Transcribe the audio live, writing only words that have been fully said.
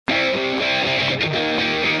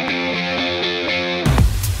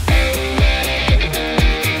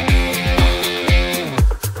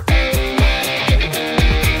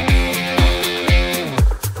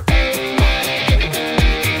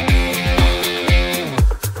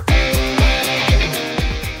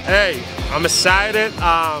I'm excited.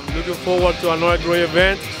 Looking forward to another great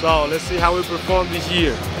event. So let's see how we perform this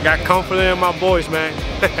year. Got confidence in my boys, man.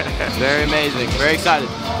 Very amazing. Very excited.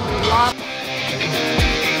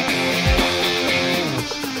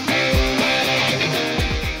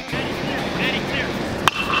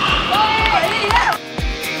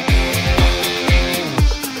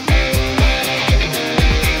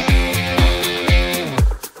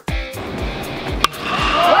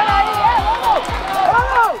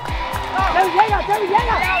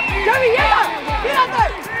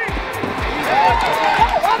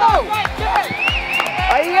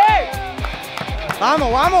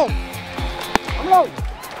 Vamos, vamos. Vámonos.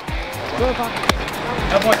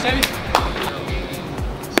 Good boy, Chevy.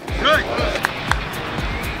 Good.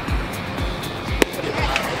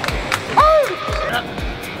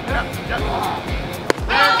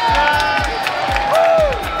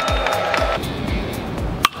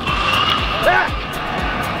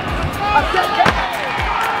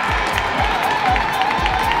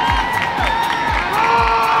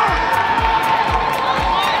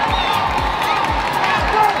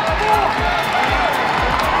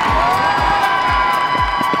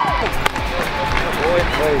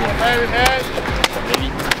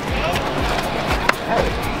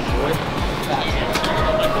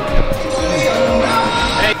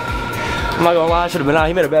 I'm not gonna lie, I should have been out.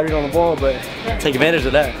 He made a bad read on the ball, but take advantage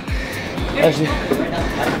of that. Actually,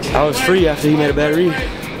 I was free after he made a bad read.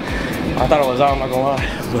 I thought I was out, I'm not gonna lie,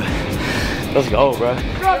 but let's go, bro. Good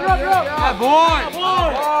boy! Good boy!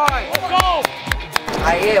 Let's go!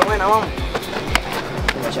 Ahí, buena, vamos.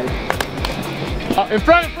 In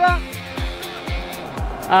front, in front.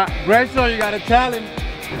 Grayson, you gotta tell him.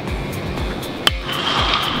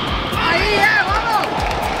 Ahí, vamos.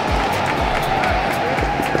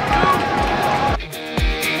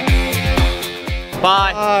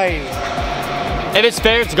 Bye. If it's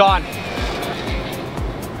fair, it's gone.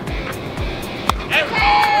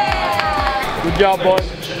 Good job, boys.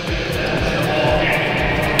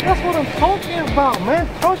 That's what I'm talking about, man.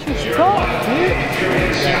 Trust your stuff, dude.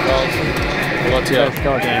 Let's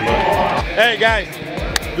go, Hey guys,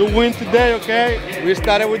 good win today, okay? We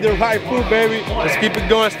started with the right foot, baby. Let's keep it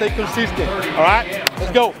going, stay consistent. All right,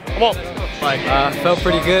 let's go. Come on. Felt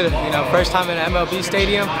pretty good. You know, first time in an MLB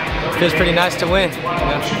stadium. Feels pretty nice to win. You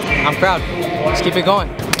know, I'm proud. Let's keep it going.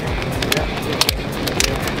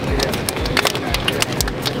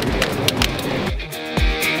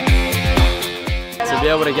 To be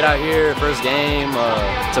able to get out here, first game,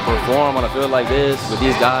 to perform on a field like this with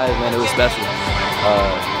these guys, man, it was special.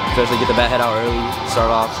 Especially get the bat head out early,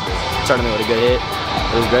 start me with a good hit.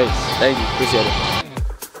 It was great. Thank you, appreciate it.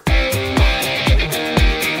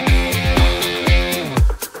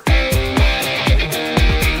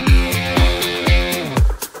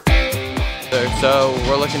 So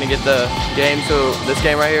we're looking to get the game, so this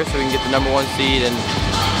game right here, so we can get the #1 seed and,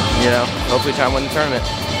 you know, hopefully try and win the tournament.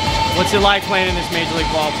 What's it like playing in this Major League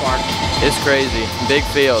ballpark? It's crazy. Big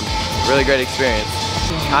field. Really great experience.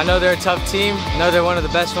 I know they're a tough team. I know they're one of the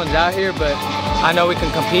best ones out here, but I know we can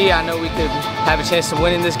compete. I know we could have a chance to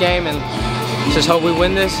win in this game, and just hope we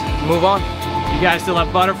win this, move on. You guys still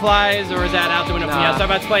have butterflies, or is that out the window for you? How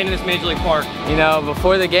about playing in this Major League park? You know,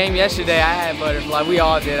 before the game yesterday, I had butterfly. We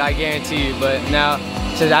all did, I guarantee you. But now,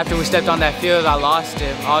 since after we stepped on that field, I lost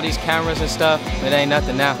it. All these cameras and stuff, it ain't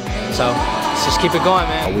nothing now. So let's just keep it going,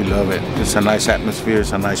 man. We love it. It's a nice atmosphere.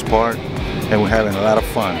 It's a nice park, and we're having a lot of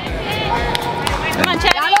fun.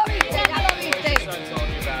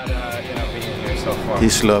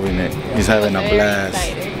 He's loving it. He's having a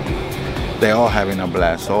blast. They're all having a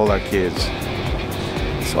blast, all our kids.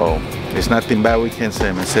 So there's nothing bad we can say,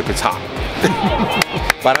 except it's hot.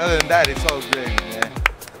 But other than that, it's all great, man.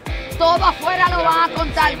 Todo afuera lo van a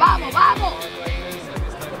contar. Vamos, vamos.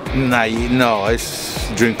 No, it's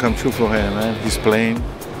a dream come true for him, man. He's playing,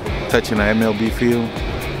 touching an MLB field.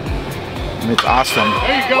 And it's awesome.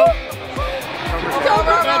 There you go.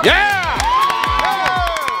 Yeah!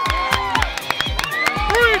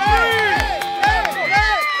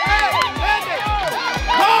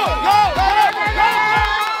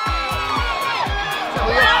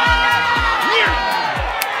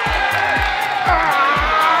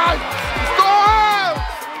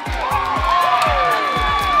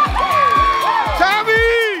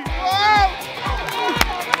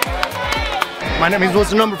 My name is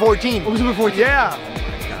what's number 14. Who's number 14? Yeah.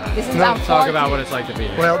 This is Talk about what it's like to be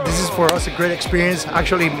here. Well, this is for us a great experience.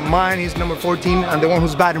 Actually, mine is number 14, and the one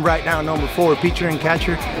who's batting right now, number 4, pitcher and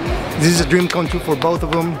catcher. This is a dream come true for both of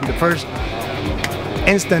them. The first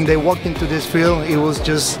instant they walked into this field, it was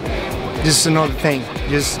just another thing.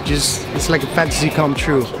 Just it's like a fantasy come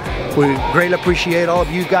true. We greatly appreciate all of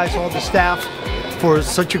you guys, all the staff, for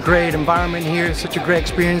such a great environment here, such a great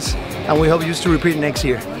experience, and we hope you to repeat next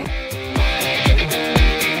year.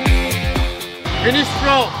 Finish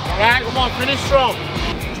strong, all right? Come on, finish strong.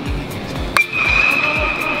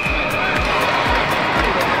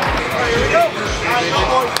 Here we go.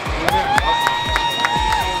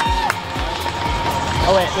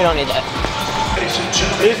 Oh wait, we don't need that.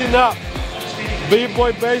 Listen up.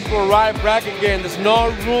 B-boy baseball, right? Bracket game. There's no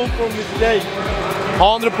room for mistakes.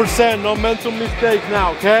 100%, no mental mistakes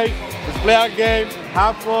now, okay? Let's play our game,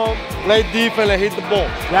 have fun, play defense, and hit the ball.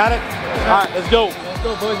 Got it? All right, let's go. Let's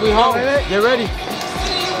go, boys. We home. Get ready.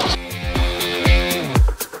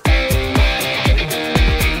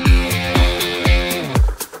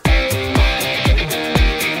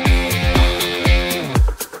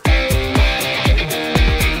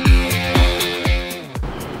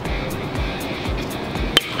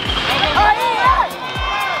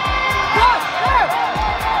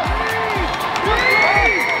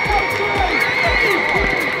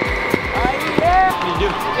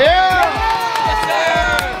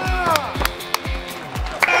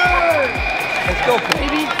 Let's go,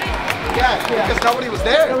 baby. Yeah, because nobody was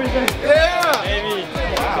there. Yeah. Baby.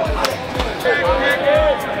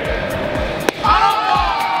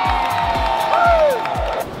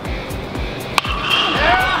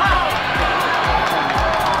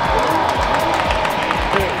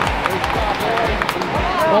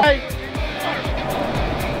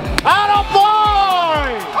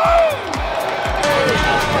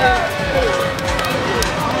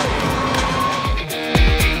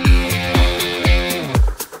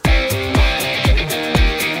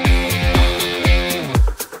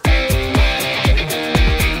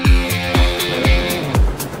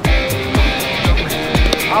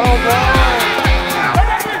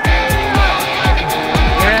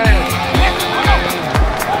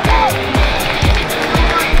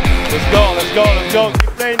 Let's go.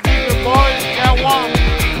 Keep playing defense, boys. Got one.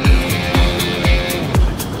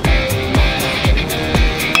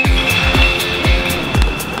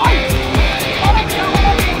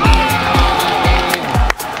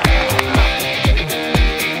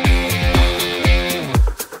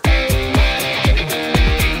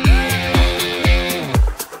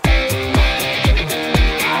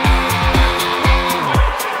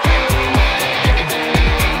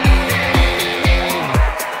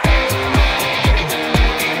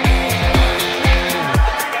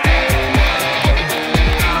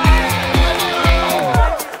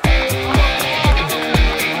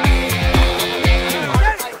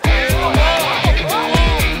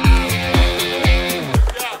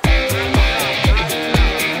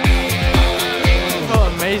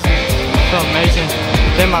 Amazing.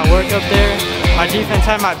 Did my work up there. My defense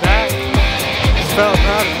had my back. Just felt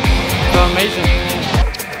proud of it. Felt amazing.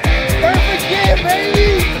 Perfect game,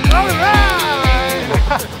 baby! All right!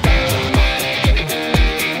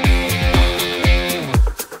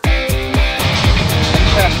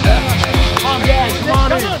 Come on, guys. Come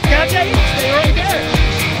on in. Stay right there.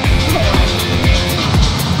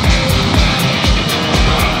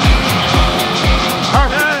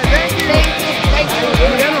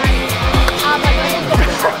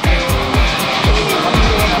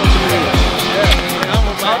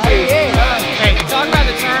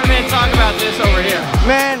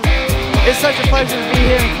 Man, it's such a pleasure to be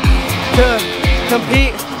here to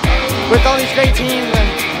compete with all these great teams, and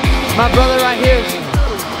my brother right here is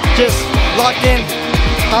just locked in.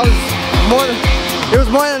 It was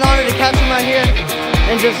more than an honor to catch him right here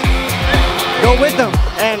and just go with them,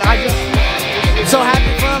 and I'm so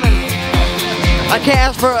happy for him, and I can't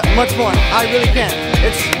ask for much more. I really can't.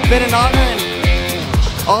 It's been an honor, and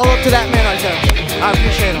all up to that man right there. I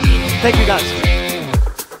appreciate him. Thank you guys.